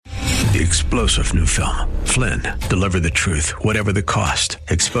the explosive new film, Flynn, Deliver the Truth, Whatever the Cost,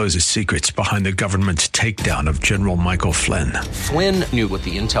 exposes secrets behind the government's takedown of General Michael Flynn. Flynn knew what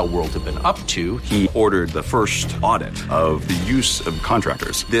the intel world had been up to. He ordered the first audit of the use of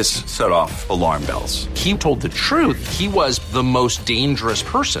contractors. This set off alarm bells. He told the truth. He was the most dangerous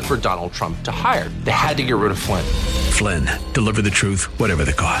person for Donald Trump to hire. They had to get rid of Flynn. Flynn, Deliver the Truth, Whatever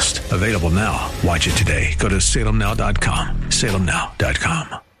the Cost. Available now. Watch it today. Go to salemnow.com.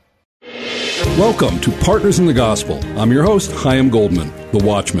 salemnow.com. Welcome to Partners in the Gospel. I'm your host, Chaim Goldman, the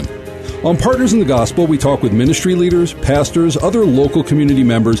Watchman. On Partners in the Gospel, we talk with ministry leaders, pastors, other local community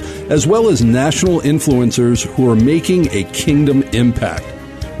members, as well as national influencers who are making a kingdom impact.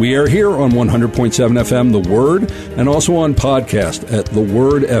 We air here on 100.7 FM, The Word, and also on podcast at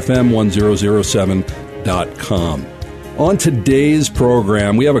thewordfm1007.com. On today's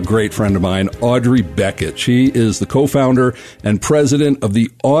program, we have a great friend of mine, Audrey Beckett. She is the co-founder and president of the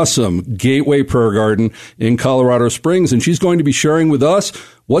awesome Gateway Prayer Garden in Colorado Springs, and she's going to be sharing with us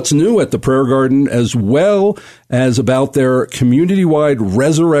what's new at the Prayer Garden, as well as about their community-wide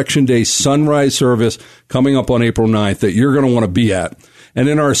Resurrection Day sunrise service coming up on April 9th that you're going to want to be at. And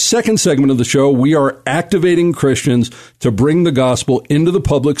in our second segment of the show, we are activating Christians to bring the gospel into the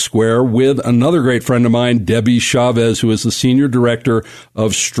public square with another great friend of mine, Debbie Chavez, who is the Senior Director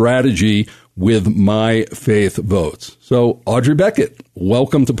of Strategy with My Faith Votes. So, Audrey Beckett,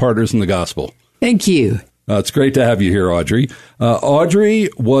 welcome to Partners in the Gospel. Thank you. It's great to have you here, Audrey. Audrey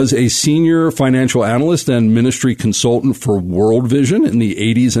was a senior financial analyst and ministry consultant for World Vision in the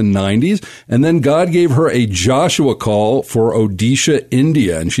 80s and 90s. And then God gave her a Joshua call for Odisha,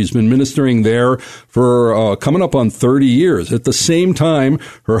 India. And she's been ministering there for coming up on 30 years. At the same time,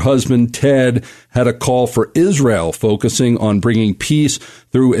 her husband, Ted, had a call for Israel, focusing on bringing peace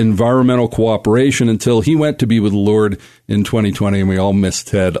through environmental cooperation until he went to be with the Lord in 2020. And we all miss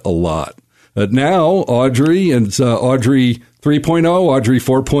Ted a lot. Now, Audrey, and Audrey 3.0, Audrey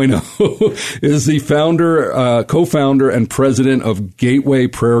 4.0, is the founder, co-founder, and president of Gateway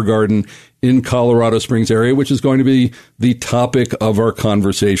Prayer Garden in Colorado Springs area, which is going to be the topic of our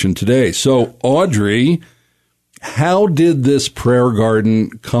conversation today. So, Audrey, how did this prayer garden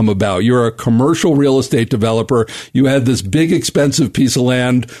come about? You're a commercial real estate developer. You had this big, expensive piece of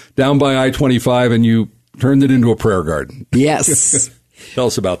land down by I-25, and you turned it into a prayer garden. Yes. Tell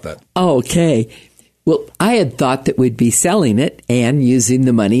us about that. Okay. Well, I had thought that we'd be selling it and using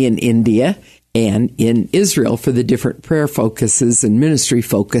the money in India and in Israel for the different prayer focuses and ministry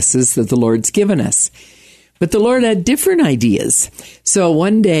focuses that the Lord's given us. But the Lord had different ideas. So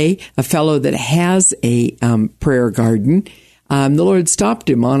one day, a fellow that has a prayer garden, the Lord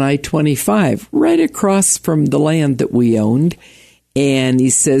stopped him on I-25 right across from the land that we owned. And he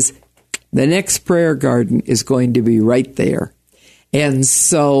says, the next prayer garden is going to be right there. And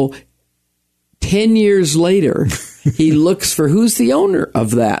so 10 years later, he looks for who's the owner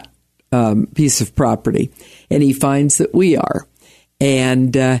of that piece of property, and he finds that we are.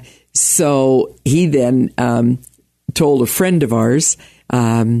 And so he then told a friend of ours,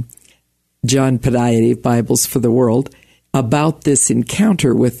 John Padiety of Bibles for the World, about this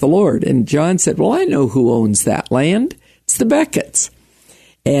encounter with the Lord. And John said, well, I know who owns that land. It's the Becketts.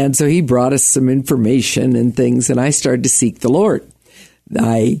 And so he brought us some information and things, and I started to seek the Lord.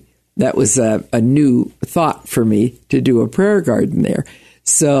 That was a new thought for me to do a prayer garden there.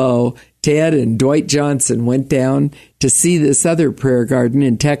 So Ted and Dwight Johnson went down to see this other prayer garden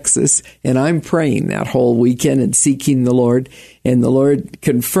in Texas, and I'm praying that whole weekend and seeking the Lord, and the Lord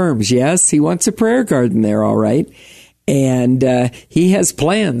confirms, yes, he wants a prayer garden there, all right, and he has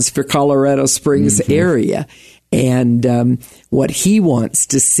plans for Colorado Springs area. And what he wants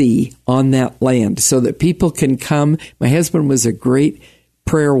to see on that land so that people can come. My husband was a great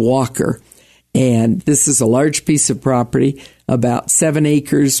prayer walker, and this is a large piece of property, about 7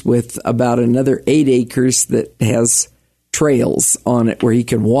 acres with about another 8 acres that has trails on it where he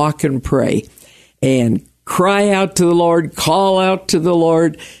can walk and pray and cry out to the Lord, call out to the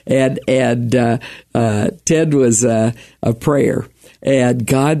Lord, and Ted was a prayer. And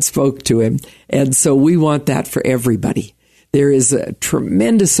God spoke to him. And so we want that for everybody. There is a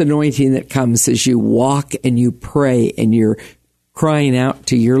tremendous anointing that comes as you walk and you pray and you're crying out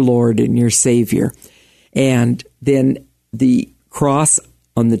to your Lord and your Savior. And then the cross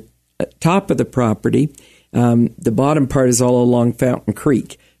on the top of the property, the bottom part is all along Fountain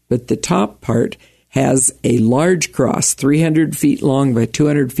Creek, but the top part has a large cross, 300 feet long by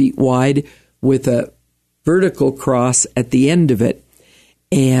 200 feet wide, with a vertical cross at the end of it.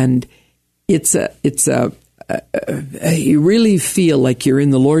 And you really feel like you're in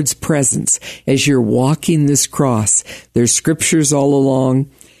the Lord's presence as you're walking this cross. There's scriptures all along,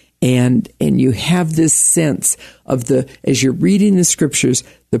 And you have this sense of as you're reading the scriptures,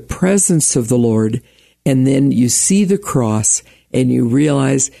 the presence of the Lord, and then you see the cross and you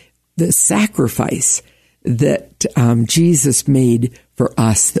realize the sacrifice that Jesus made for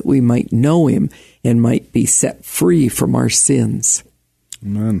us, that we might know him and might be set free from our sins.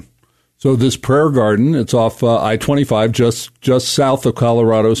 Amen. So this prayer garden, it's off I-25, just south of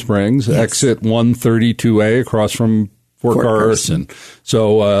Colorado Springs, yes. Exit 132A, across from Fort Carson.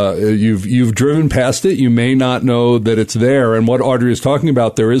 So you've driven past it. You may not know that it's there. And what Audrey is talking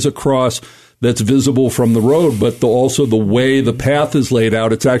about, there is a cross that's visible from the road, but also the way the path is laid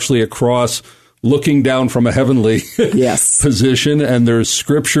out, it's actually a cross looking down from a heavenly yes. position, and there's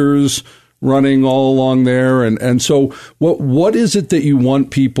scriptures running all along there. And so what is it that you want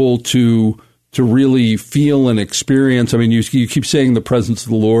people to really feel and experience? I mean, you keep saying the presence of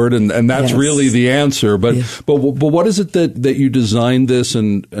the Lord, and that's yes. really the answer. But what is it that you designed this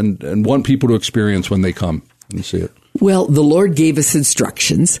and want people to experience when they come and see it? Well, the Lord gave us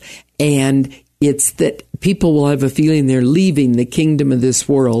instructions, and it's that people will have a feeling they're leaving the kingdom of this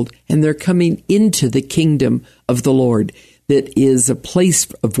world and they're coming into the kingdom of the Lord. That is a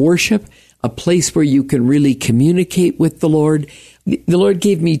place of worship, a place where you can really communicate with the Lord. The Lord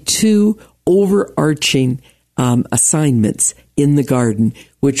gave me 2 overarching assignments in the garden,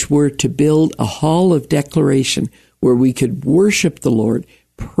 which were to build a hall of declaration where we could worship the Lord,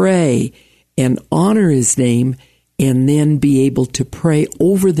 pray, and honor his name, and then be able to pray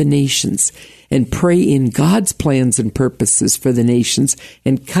over the nations and pray in God's plans and purposes for the nations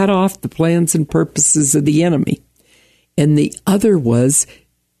and cut off the plans and purposes of the enemy. And the other was,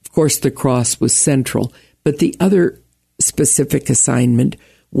 of course, the cross was central, but the other specific assignment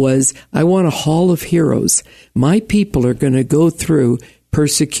was, I want a hall of heroes. My people are going to go through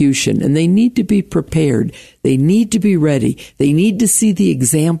persecution, and they need to be prepared. They need to be ready. They need to see the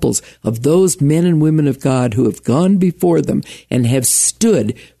examples of those men and women of God who have gone before them and have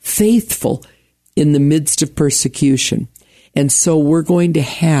stood faithful in the midst of persecution. And so we're going to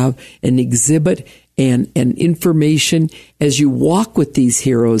have an exhibit and information as you walk with these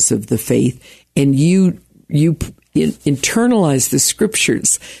heroes of the faith, and you internalize the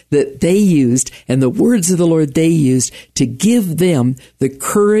scriptures that they used and the words of the Lord they used to give them the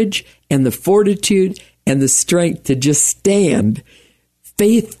courage and the fortitude and the strength to just stand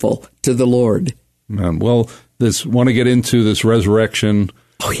faithful to the Lord. Well, want to get into this resurrection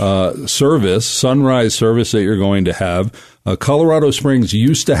service, sunrise service that you're going to have. Colorado Springs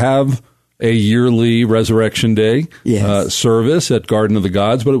used to have a yearly Resurrection Day yes. Service at Garden of the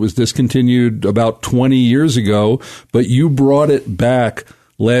Gods, but it was discontinued about 20 years ago. But you brought it back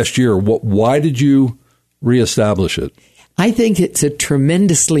last year. Why did you reestablish it? I think it's a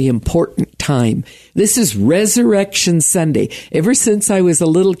tremendously important time. This is Resurrection Sunday. Ever since I was a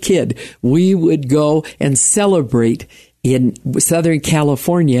little kid, we would go and celebrate in Southern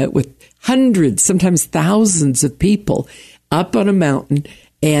California with hundreds, sometimes thousands of people up on a mountain.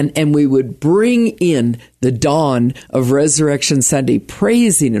 And we would bring in the dawn of Resurrection Sunday,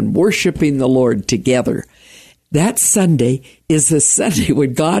 praising and worshiping the Lord together. That Sunday is the Sunday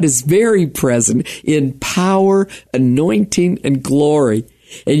when God is very present in power, anointing, and glory.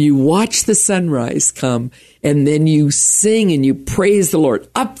 And you watch the sunrise come, and then you sing and you praise the Lord.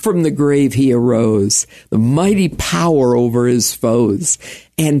 Up from the grave he arose, the mighty power over his foes.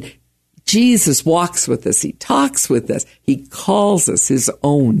 And Jesus walks with us. He talks with us. He calls us his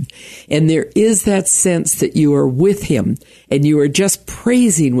own. And there is that sense that you are with him and you are just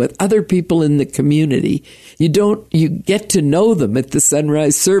praising with other people in the community. You get to know them at the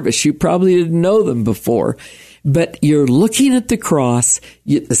sunrise service. You probably didn't know them before, but you're looking at the cross.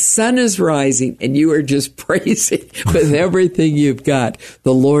 The sun is rising and you are just praising with everything you've got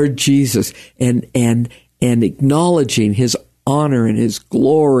the Lord Jesus and acknowledging his honor and his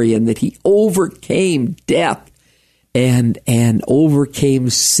glory, and that he overcame death and overcame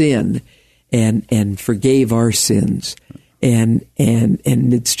sin and forgave our sins. And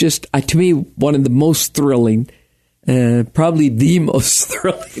it's just, to me, one of the most thrilling, probably the most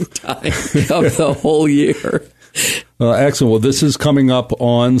thrilling time of the whole year. Excellent. Well, this is coming up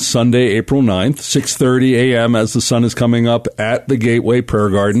on Sunday, April 9th, 6:30 a.m. as the sun is coming up at the Gateway Prayer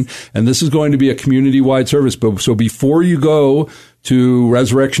Garden. And this is going to be a community-wide service. So before you go to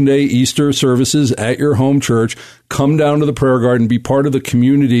Resurrection Day, Easter services at your home church, come down to the prayer garden, be part of the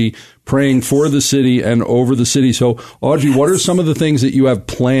community praying for the city and over the city. So, Audrey, what are some of the things that you have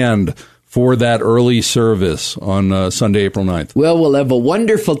planned for that early service on Sunday, April 9th? Well, we'll have a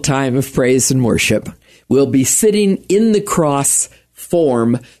wonderful time of praise and worship. We'll be sitting in the cross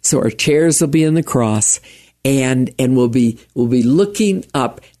form, so our chairs will be in the cross, and we'll be looking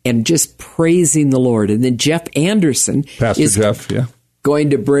up and just praising the Lord. And then Jeff Anderson Pastor Jeff,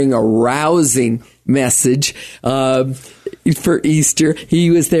 going to bring a rousing message for Easter. He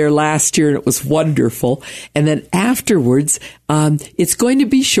was there last year, and it was wonderful. And then afterwards, it's going to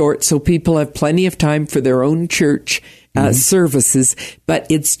be short, so people have plenty of time for their own church services, but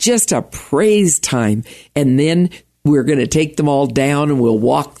it's just a praise time. And then we're going to take them all down, and we'll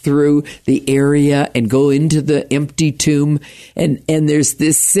walk through the area and go into the empty tomb. And there's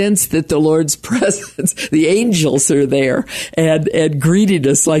this sense that the Lord's presence, the angels are there and greeting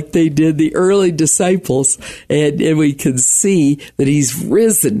us like they did the early disciples. And we can see that he's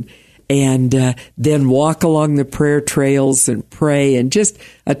risen. And then walk along the prayer trails and pray, and just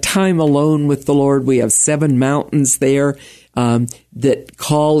a time alone with the Lord. We have 7 mountains there that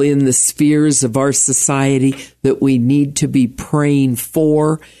call in the spheres of our society that we need to be praying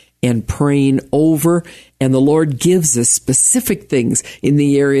for and praying over. And the Lord gives us specific things in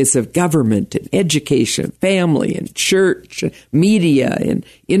the areas of government and education, family and church, media and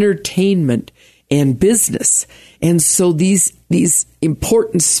entertainment and business. And so these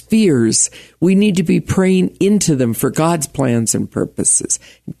important spheres, we need to be praying into them for God's plans and purposes,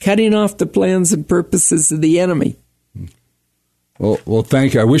 and cutting off the plans and purposes of the enemy. Well,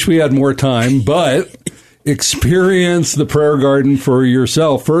 thank you. I wish we had more time, but experience the prayer garden for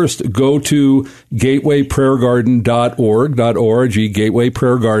yourself. First, go to gatewayprayergarden.org, Gateway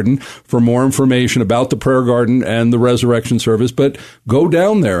Prayer Garden, for more information about the prayer garden and the resurrection service. But go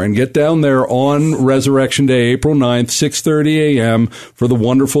down there and get down there on Resurrection Day, April 9th, 6:30 a.m. for the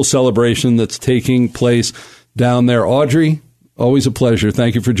wonderful celebration that's taking place down there. Audrey, always a pleasure.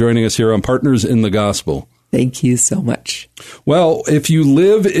 Thank you for joining us here on Partners in the Gospel. Thank you so much. Well, if you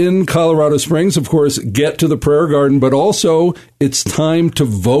live in Colorado Springs, of course, get to the prayer garden, but also it's time to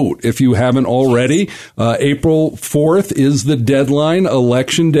vote if you haven't already. April 4th is the deadline,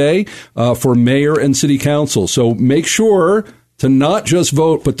 Election Day, for mayor and city council. So make sure to not just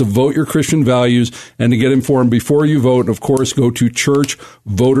vote, but to vote your Christian values, and to get informed before you vote. Of course, go to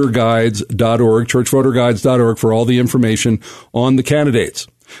churchvoterguides.org, churchvoterguides.org for all the information on the candidates.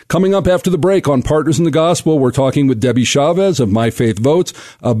 Coming up after the break on Partners in the Gospel, we're talking with Debbie Chavez of My Faith Votes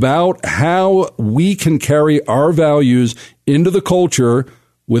about how we can carry our values into the culture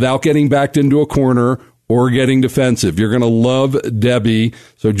without getting backed into a corner or getting defensive. You're going to love Debbie.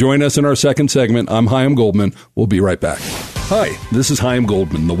 So join us in our second segment. I'm Chaim Goldman. We'll be right back. Hi, this is Chaim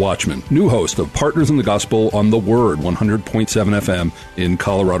Goldman, the Watchman, new host of Partners in the Gospel on The Word, 100.7 FM in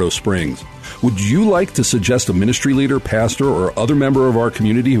Colorado Springs. Would you like to suggest a ministry leader, pastor, or other member of our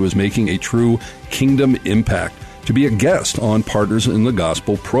community who is making a true kingdom impact to be a guest on Partners in the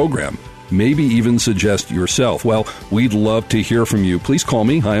Gospel program? Maybe even suggest yourself. Well, we'd love to hear from you. Please call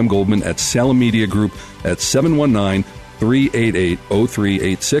me, Chaim Goldman, at Salem Media Group at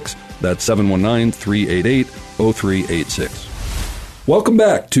 719-388-0386. That's 719-388-0386. Welcome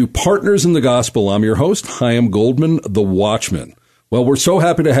back to Partners in the Gospel. I'm your host, Chaim Goldman, the Watchman. Well, we're so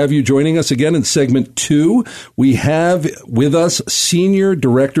happy to have you joining us again in segment 2. We have with us Senior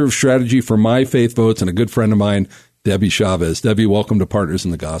Director of Strategy for My Faith Votes and a good friend of mine, Debbie Chavez. Debbie, welcome to Partners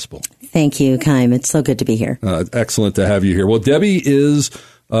in the Gospel. Thank you, Chaim. It's so good to be here. Excellent to have you here. Well, Debbie is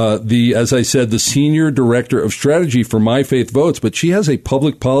as I said, the Senior Director of Strategy for My Faith Votes, but she has a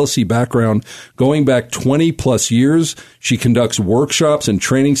public policy background going back 20 plus years. She conducts workshops and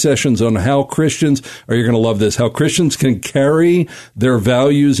training sessions on how Christians, you're going to love this, how Christians can carry their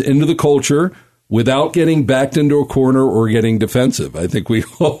values into the culture without getting backed into a corner or getting defensive. I think we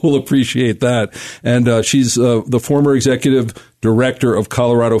all will appreciate that. And she's the former executive director of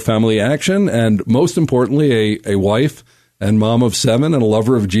Colorado Family Action, and most importantly, a wife and mom of 7 and a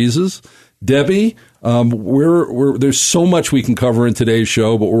lover of Jesus. Debbie, there's so much we can cover in today's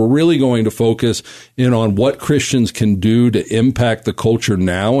show, but we're really going to focus in on what Christians can do to impact the culture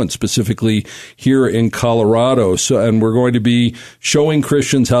now, and specifically here in Colorado. And we're going to be showing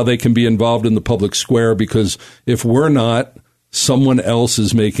Christians how they can be involved in the public square, because if we're not, someone else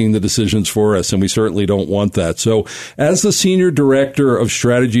is making the decisions for us, and we certainly don't want that. So as the Senior Director of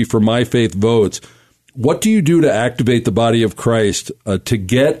Strategy for My Faith Votes, what do you do to activate the body of Christ to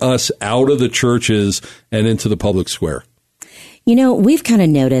get us out of the churches and into the public square? You know, we've kind of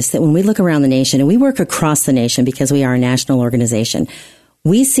noticed that when we look around the nation, and we work across the nation because we are a national organization,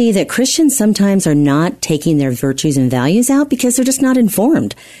 we see that Christians sometimes are not taking their virtues and values out because they're just not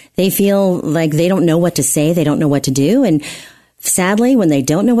informed. They feel like they don't know what to say, they don't know what to do, and sadly, when they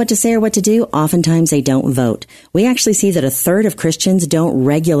don't know what to say or what to do, oftentimes they don't vote. We actually see that 1/3 of Christians don't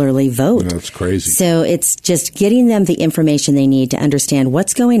regularly vote. That's crazy. So it's just getting them the information they need to understand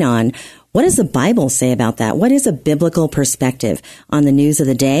what's going on, What does the Bible say about that? What is a biblical perspective on the news of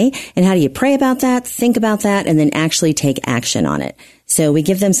the day? And how do you pray about that, think about that, and then actually take action on it? So we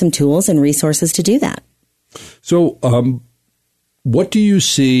give them some tools and resources to do that. So, what do you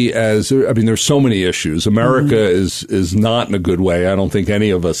see as, I mean, there's so many issues. America is not in a good way. I don't think any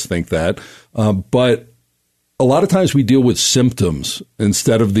of us think that. But a lot of times we deal with symptoms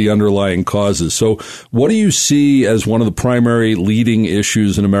instead of the underlying causes. So what do you see as one of the primary leading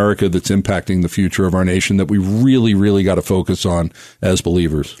issues in America that's impacting the future of our nation that we really, really got to focus on as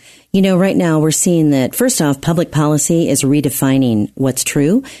believers? You know, right now we're seeing that, first off, public policy is redefining what's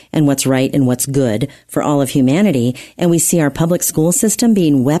true and what's right and what's good for all of humanity. And we see our public school system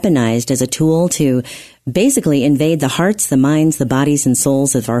being weaponized as a tool to basically invade the hearts, the minds, the bodies, and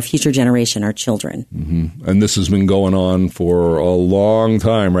souls of our future generation, our children. Mm-hmm. And this has been going on for a long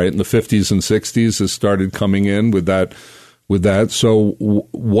time, right? In the 50s and 60s, this started coming in with that. So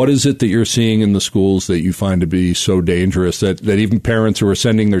what is it that you're seeing in the schools that you find to be so dangerous that even parents who are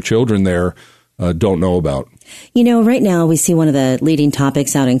sending their children there don't know about? You know, right now we see one of the leading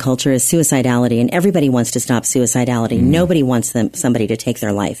topics out in culture is suicidality, and everybody wants to stop suicidality. Nobody wants somebody to take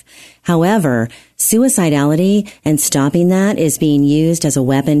their life. However, suicidality and stopping that is being used as a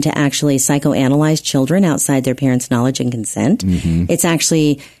weapon to actually psychoanalyze children outside their parents' knowledge and consent. It's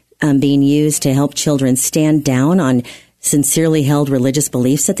actually being used to help children stand down on sincerely held religious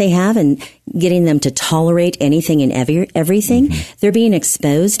beliefs that they have and getting them to tolerate anything and everything. They're being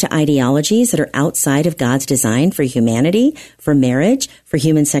exposed to ideologies that are outside of God's design for humanity, for marriage, for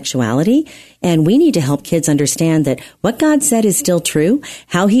human sexuality. And we need to help kids understand that what God said is still true.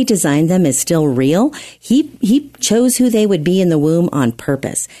 How he designed them is still real. He chose who they would be in the womb on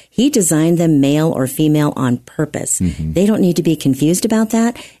purpose. He designed them male or female on purpose. They don't need to be confused about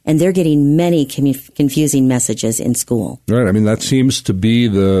that. And they're getting many confusing messages in school. Right. I mean, that seems to be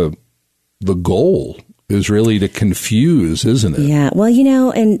the goal, is really to confuse, isn't it? Yeah. Well, you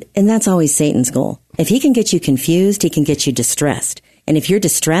know, and that's always Satan's goal. If he can get you confused, he can get you distressed. And if you're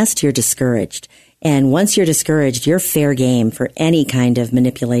distressed, you're discouraged. And once you're discouraged, you're fair game for any kind of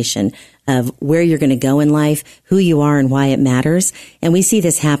manipulation of where you're going to go in life, who you are, and why it matters. And we see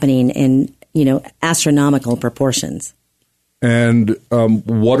this happening in, you know, astronomical proportions. And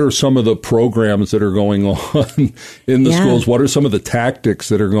what are some of the programs that are going on in the schools? What are some of the tactics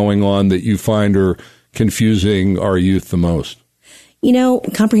that are going on that you find are confusing our youth the most? You know,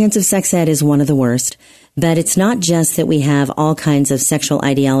 comprehensive sex ed is one of the worst. But it's not just that we have all kinds of sexual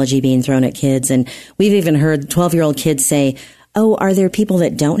ideology being thrown at kids. And we've even heard 12-year-old kids say, oh, are there people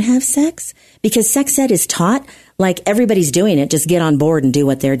that don't have sex? Because sex ed is taught like everybody's doing it, just get on board and do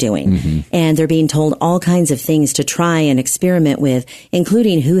what they're doing. And they're being told all kinds of things to try and experiment with,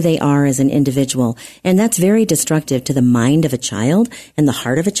 including who they are as an individual. And that's very destructive to the mind of a child and the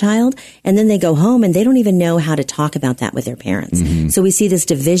heart of a child. And then they go home and they don't even know how to talk about that with their parents. So we see this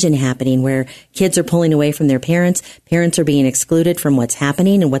division happening where kids are pulling away from their parents. Parents are being excluded from what's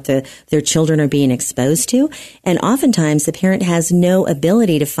happening and what their children are being exposed to. And oftentimes the parent has no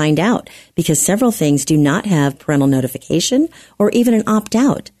ability to find out because several things do not have parental notification or even an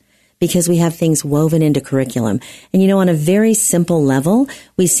opt-out because we have things woven into curriculum. And, you know, on a very simple level,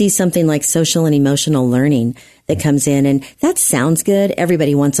 we see something like social and emotional learning that comes in, and that sounds good.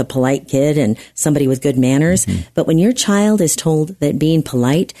 Everybody wants a polite kid and somebody with good manners. But when your child is told that being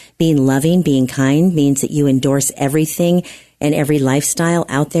polite, being loving, being kind means that you endorse everything and every lifestyle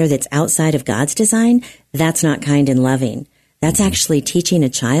out there that's outside of God's design, that's not kind and loving. That's actually teaching a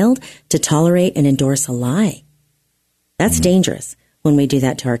child to tolerate and endorse a lie. That's dangerous when we do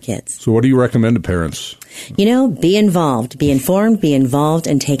that to our kids. So what do you recommend to parents? You know, be involved, be informed, be involved,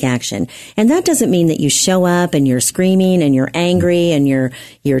 and take action. And that doesn't mean that you show up and you're screaming and you're angry and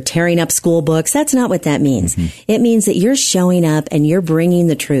you're tearing up school books. That's not what that means. It means that you're showing up and you're bringing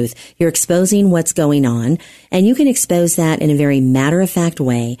the truth. You're exposing what's going on, and you can expose that in a very matter-of-fact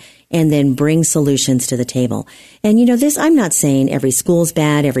way and then bring solutions to the table. And you know, I'm not saying every school's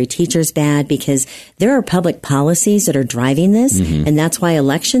bad, every teacher's bad, because there are public policies that are driving this, and that's why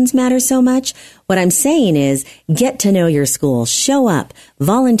elections matter so much. What I'm saying is get to know your school, show up,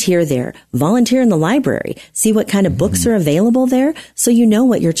 volunteer there, volunteer in the library, see what kind of books are available there so you know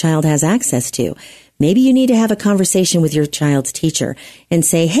what your child has access to. Maybe you need to have a conversation with your child's teacher and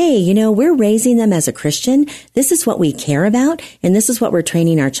say, hey, you know, we're raising them as a Christian. This is what we care about, and this is what we're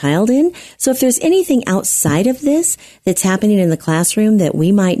training our child in. So if there's anything outside of this that's happening in the classroom that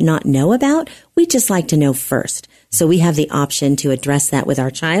we might not know about, we'd just like to know first. So we have the option to address that with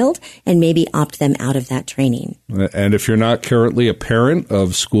our child and maybe opt them out of that training. And if you're not currently a parent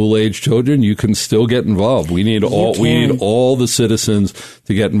of school-age children, you can still get involved. We need all the citizens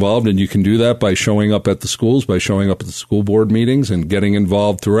to get involved, and you can do that by showing up at the schools, by showing up at the school board meetings and getting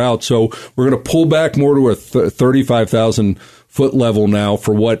involved throughout. So we're going to pull back more to a 35,000-foot level now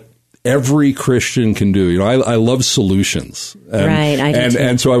for what every Christian can do. You know, I love solutions. Right, I do too.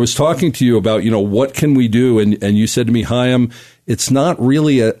 And so I was talking to you about, you know, what can we do? And you said to me, Chaim, it's not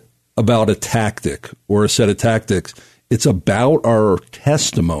really about a tactic or a set of tactics. It's about our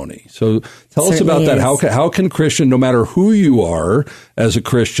testimony. So tell us about that. How can Christian, no matter who you are as a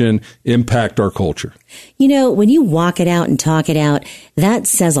Christian, impact our culture? You know, when you walk it out and talk it out, that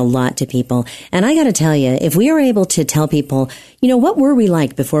says a lot to people. And I got to tell you, if we are able to tell people, you know, what were we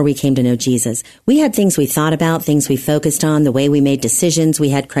like before we came to know Jesus? We had things we thought about, things we focused on, the way we made decisions. We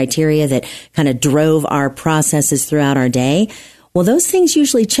had criteria that kind of drove our processes throughout our day. Well, those things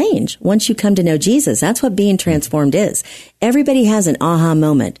usually change once you come to know Jesus. That's what being transformed is. Everybody has an aha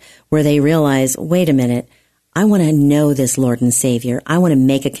moment where they realize, wait a minute, I want to know this Lord and Savior. I want to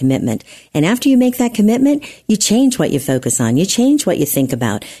make a commitment. And after you make that commitment, you change what you focus on. You change what you think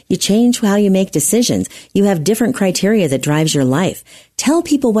about. You change how you make decisions. You have different criteria that drives your life. Tell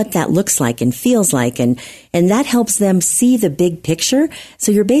people what that looks like and feels like, and that helps them see the big picture.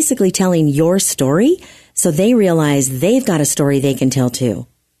 So you're basically telling your story, so they realize they've got a story they can tell too.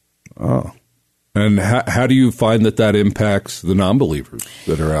 Oh. And how do you find that impacts the non-believers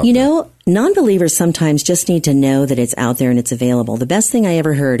that are out there? You know, non-believers sometimes just need to know that it's out there and it's available. The best thing I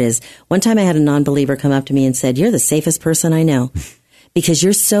ever heard is one time I had a non-believer come up to me and said, "You're the safest person I know." Because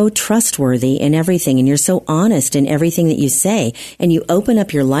you're so trustworthy in everything and you're so honest in everything that you say, and you open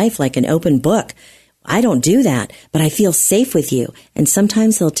up your life like an open book. I don't do that, but I feel safe with you. And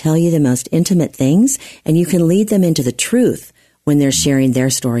sometimes they'll tell you the most intimate things, and you can lead them into the truth when they're sharing their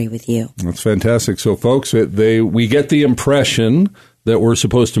story with you. That's fantastic. So, folks, we get the impression that we're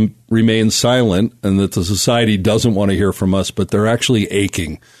supposed to remain silent and that the society doesn't want to hear from us, but they're actually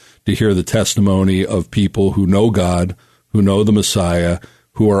aching to hear the testimony of people who know God, who know the Messiah,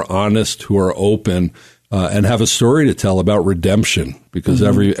 who are honest, who are open, and have a story to tell about redemption, because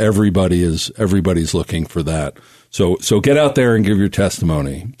everybody's looking for that. So get out there and give your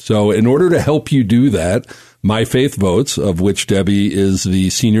testimony. So in order to help you do that, My Faith Votes, of which Debbie is the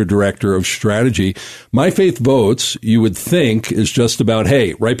Senior Director of Strategy, My Faith Votes, you would think, is just about,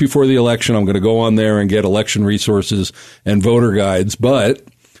 hey, right before the election, I'm going to go on there and get election resources and voter guides, but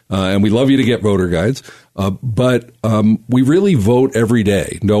and we love you to get voter guides, but we really vote every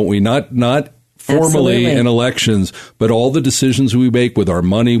day, don't we? Not formally in elections, but all the decisions we make with our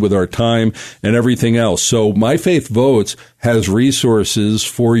money, with our time, and everything else. So My Faith Votes has resources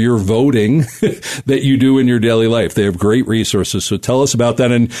for your voting that you do in your daily life. They have great resources. So tell us about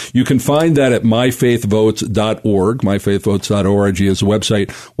that. And you can find that at myfaithvotes.org. Myfaithvotes.org is the website.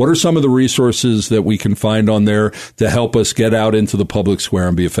 What are some of the resources that we can find on there to help us get out into the public square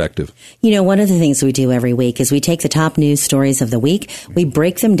and be effective? You know, one of the things we do every week is we take the top news stories of the week, we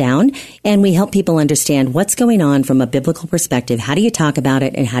break them down, and we help people understand what's going on from a biblical perspective. How do you talk about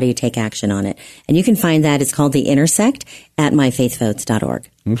it, and how do you take action on it? And you can find that. It's called The Intersect at myfaithvotes.org.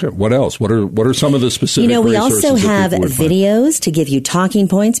 Okay. What else? What are some of the specific resources? We also have videos to give you talking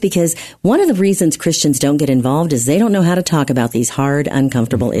points, because one of the reasons Christians don't get involved is they don't know how to talk about these hard,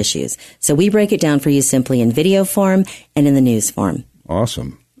 uncomfortable issues. So we break it down for you simply in video form and in the news form.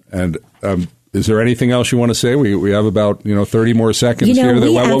 Awesome. And is there anything else you want to say? We have about 30 more seconds here.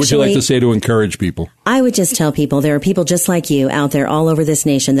 What would you like to say to encourage people? I would just tell people there are people just like you out there all over this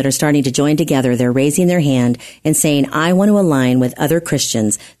nation that are starting to join together. They're raising their hand and saying, I want to align with other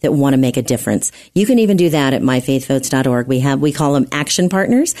Christians that want to make a difference. You can even do that at myfaithvotes.org. We call them action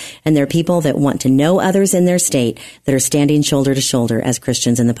partners, and they're people that want to know others in their state that are standing shoulder to shoulder as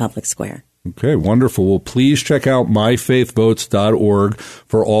Christians in the public square. Okay, wonderful. Well, please check out myfaithvotes.org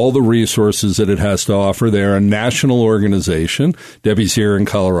for all the resources that it has to offer. They're a national organization. Debbie's here in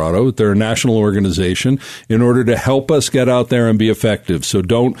Colorado. They're a national organization in order to help us get out there and be effective. So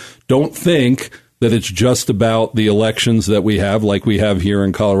don't think that it's just about the elections that we have, like we have here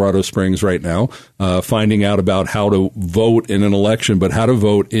in Colorado Springs right now, finding out about how to vote in an election, but how to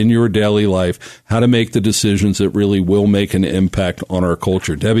vote in your daily life, how to make the decisions that really will make an impact on our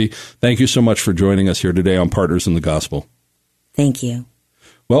culture. Debbie, thank you so much for joining us here today on Partners in the Gospel. Thank you.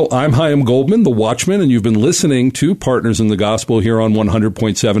 Well, I'm Chaim Goldman, the Watchman, and you've been listening to Partners in the Gospel here on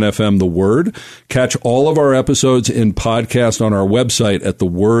 100.7 FM, The Word. Catch all of our episodes in podcast on our website at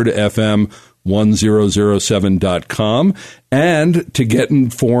thewordfm1007.com. And to get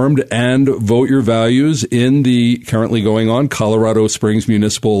informed and vote your values in the currently going on Colorado Springs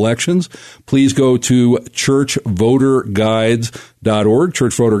municipal elections, please go to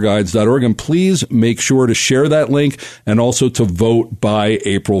churchvoterguides.org, and please make sure to share that link and also to vote by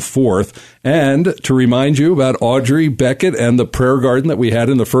April 4th. And to remind you about Audrey Beckett and the prayer garden that we had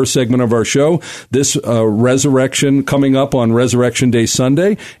in the first segment of our show, this resurrection coming up on Resurrection Day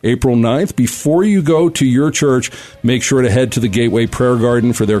Sunday, April 9th. Before you go to your church, make sure to head to the Gateway Prayer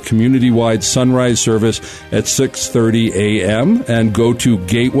Garden for their community-wide sunrise service at 6:30 a.m. and go to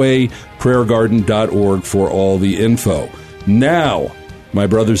gatewayprayergarden.org for all the info. Now, my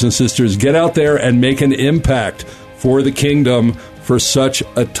brothers and sisters, get out there and make an impact for the kingdom for such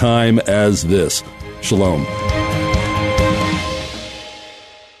a time as this. Shalom.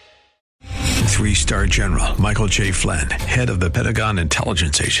 3-star General Michael J. Flynn, head of the Pentagon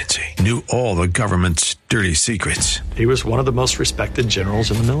Intelligence Agency, knew all the government's dirty secrets. He was one of the most respected generals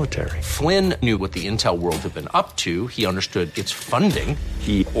in the military. Flynn knew what the intel world had been up to. He understood its funding.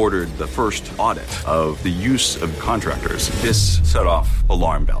 He ordered the first audit of the use of contractors. This set off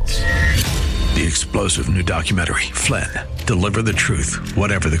alarm bells. The explosive new documentary, Flynn, Deliver the Truth,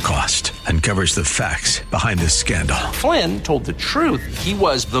 Whatever the Cost, uncovers the facts behind this scandal. Flynn told the truth. He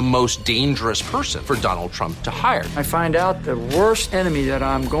was the most dangerous person for Donald Trump to hire. I find out the worst enemy that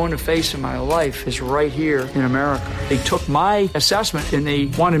I'm going to face in my life is right here in America. They took my assessment and they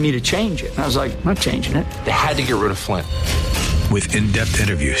wanted me to change it. And I was like, I'm not changing it. They had to get rid of Flynn. With in-depth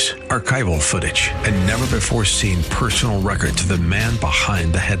interviews, archival footage, and never-before-seen personal records of the man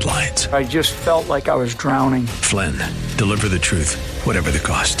behind the headlines. I just felt like I was drowning. Flynn, Deliver the Truth, Whatever the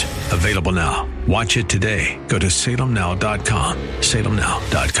Cost. Available now. Watch it today. Go to salemnow.com.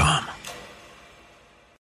 salemnow.com.